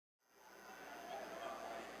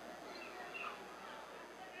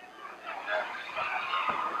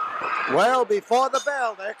Well, before the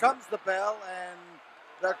bell, there comes the bell, and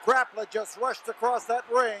the grappler just rushed across that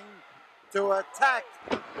ring to attack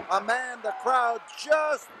a man the crowd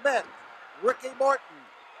just met, Ricky Morton.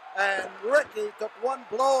 And Ricky took one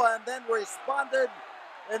blow and then responded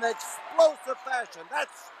in explosive fashion.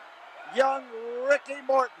 That's young Ricky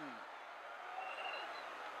Morton.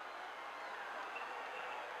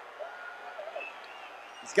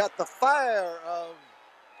 He's got the fire of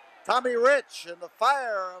Tommy Rich and the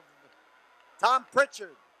fire of Tom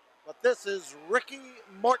Pritchard. But this is Ricky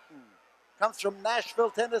Morton. Comes from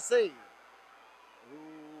Nashville, Tennessee.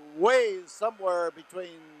 Who weighs somewhere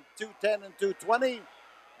between 210 and 220.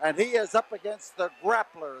 And he is up against the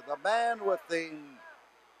grappler, the man with the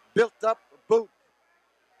built-up boot.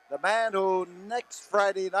 The man who next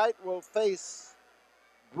Friday night will face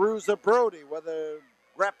Bruiser Brody, whether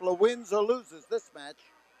Grappler wins or loses this match.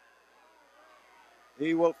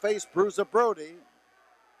 He will face Bruiser Brody,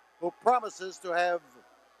 who promises to have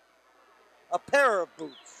a pair of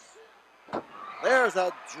boots. There's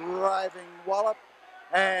a driving wallop,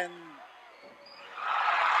 and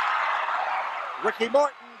Ricky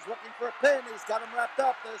Morton's looking for a pin. He's got him wrapped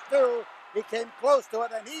up. There's two. He came close to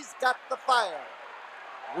it, and he's got the fire.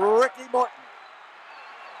 Ricky Morton.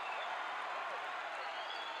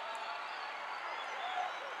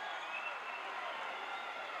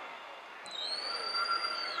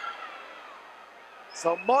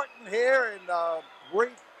 So Morton here in a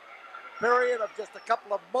brief period of just a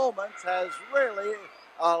couple of moments has really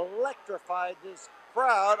electrified this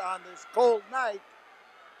crowd on this cold night.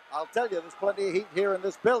 I'll tell you, there's plenty of heat here in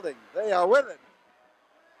this building. They are with it.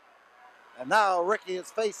 And now Ricky is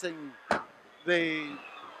facing the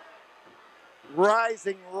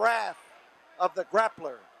rising wrath of the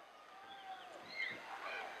grappler.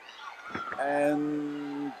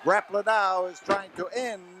 And grappler now is trying to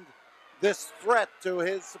end this threat to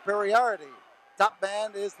his superiority. Top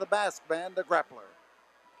man is the masked man, the grappler.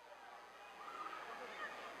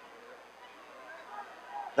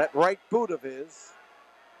 That right boot of his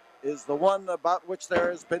is the one about which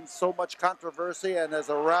there has been so much controversy and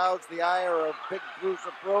has aroused the ire of Big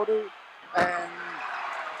Bruiser Brody. And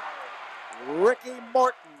Ricky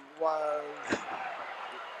Morton was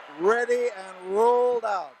ready and rolled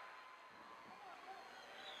out.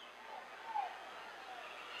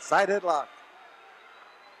 Side headlock.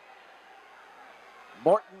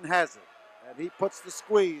 Morton has it, and he puts the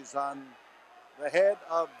squeeze on the head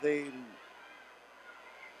of the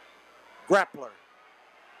grappler.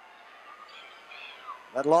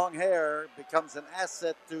 That long hair becomes an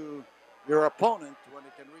asset to your opponent when he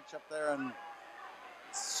can reach up there and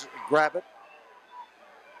grab it.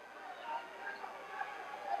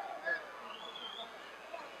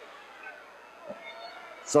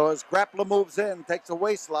 So as grappler moves in, takes a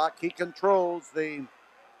waist lock, he controls the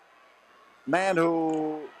man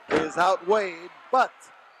who is outweighed. But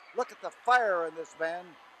look at the fire in this man.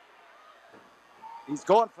 He's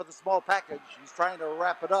going for the small package. He's trying to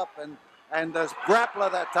wrap it up, and the grappler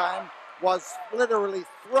that time was literally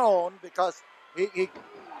thrown because he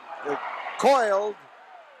coiled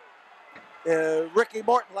Ricky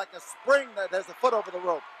Morton like a spring. There's a foot over the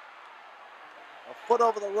rope. A foot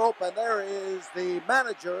over the rope, and there is the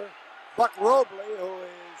manager, Buck Robley, who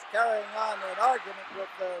is carrying on an argument with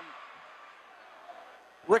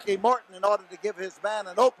Ricky Morton in order to give his man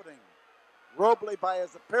an opening. Robley, by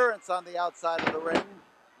his appearance on the outside of the ring,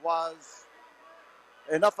 was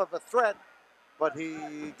enough of a threat, but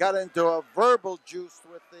he got into a verbal juice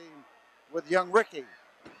with young Ricky.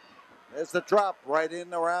 There's the drop right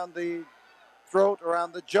in around the throat,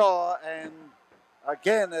 around the jaw, and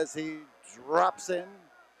again as he drops in,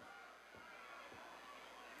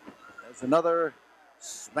 there's another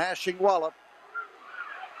smashing wallop.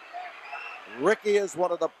 Ricky is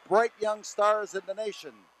one of the bright young stars in the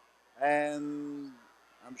nation, and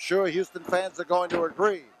I'm sure Houston fans are going to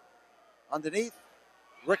agree. Underneath,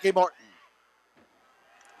 Ricky Morton.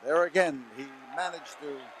 There again, he managed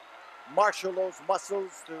to marshal those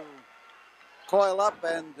muscles to coil up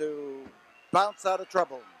and to bounce out of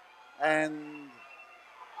trouble. And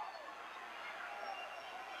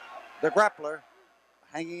the grappler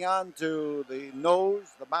hanging on to the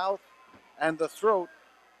nose, the mouth, and the throat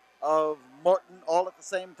of Morton all at the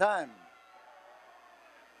same time.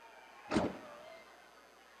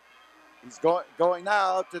 He's going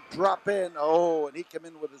now to drop in. Oh, and he came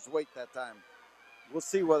in with his weight that time. We'll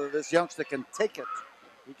see whether this youngster can take it.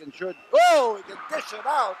 He can should. Oh, he can dish it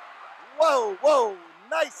out. Whoa, whoa,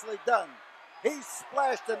 nicely done. He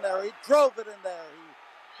splashed in there. He drove it in there.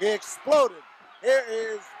 He exploded. Here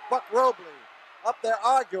is Buck Robley up there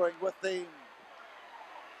arguing with the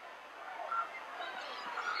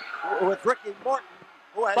with Ricky Morton,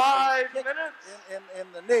 who has 5 been kicked minutes. in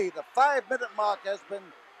the knee. The 5-minute mark has been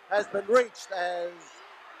reached as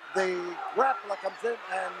the grappler comes in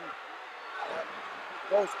and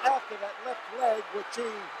goes after that left leg, which he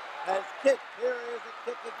has kicked. Here is a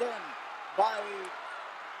kick again by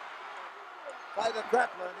the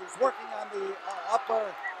grappler, and he's working on the upper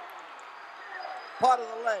part of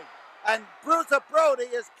the leg. And Bruiser Brody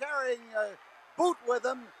is carrying a boot with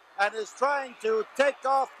him and is trying to take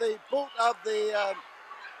off the boot of the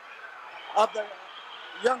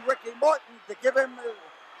young Ricky Morton to give him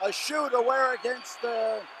a shoe to wear against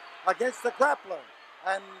the grappler.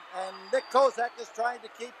 And Nick Kozak is trying to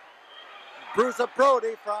keep Bruiser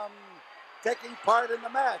Brody from taking part in the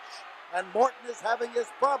match. And Morton is having his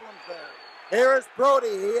problems there. Here is Brody.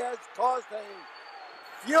 He has caused a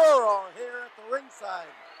furor here at the ringside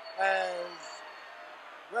as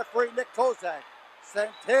referee Nick Kozak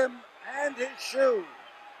sent him and his shoe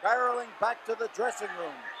barreling back to the dressing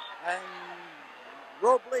room. And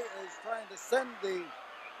Robley is trying to send the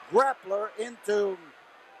grappler in to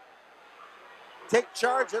take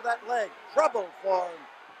charge of that leg. Trouble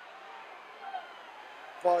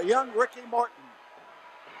for young Ricky Morton.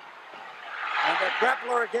 And the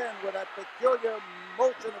grappler again with that peculiar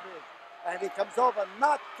motion of his. And he comes over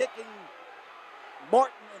not kicking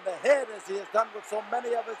Morton in the head as he has done with so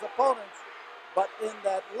many of his opponents, but in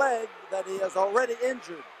that leg that he has already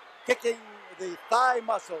injured, kicking the thigh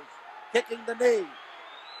muscles, kicking the knee,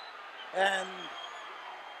 and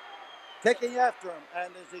taking after him.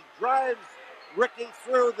 And as he drives Ricky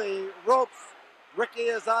through the ropes, Ricky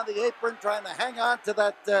is on the apron trying to hang on to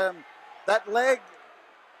that leg,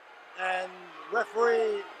 and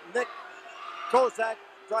referee Nick Kozak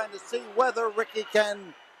trying to see whether Ricky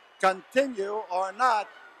can continue or not.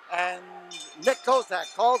 And Nick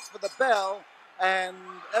Kozak calls for the bell and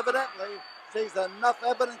evidently sees enough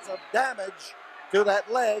evidence of damage to that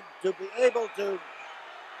leg to be able to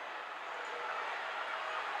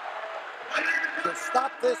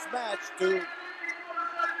stop this match. Ricky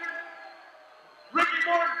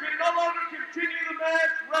Morton can no longer continue the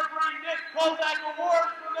match. Referee Nick Kozak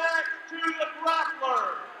awards the match to the grappler.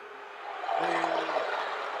 The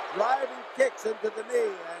driving kicks into the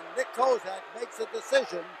knee, and Nick Kozak makes a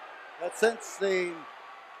decision that since the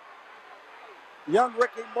young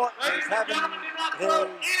Ricky Morton is having his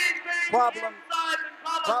problem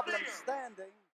standing,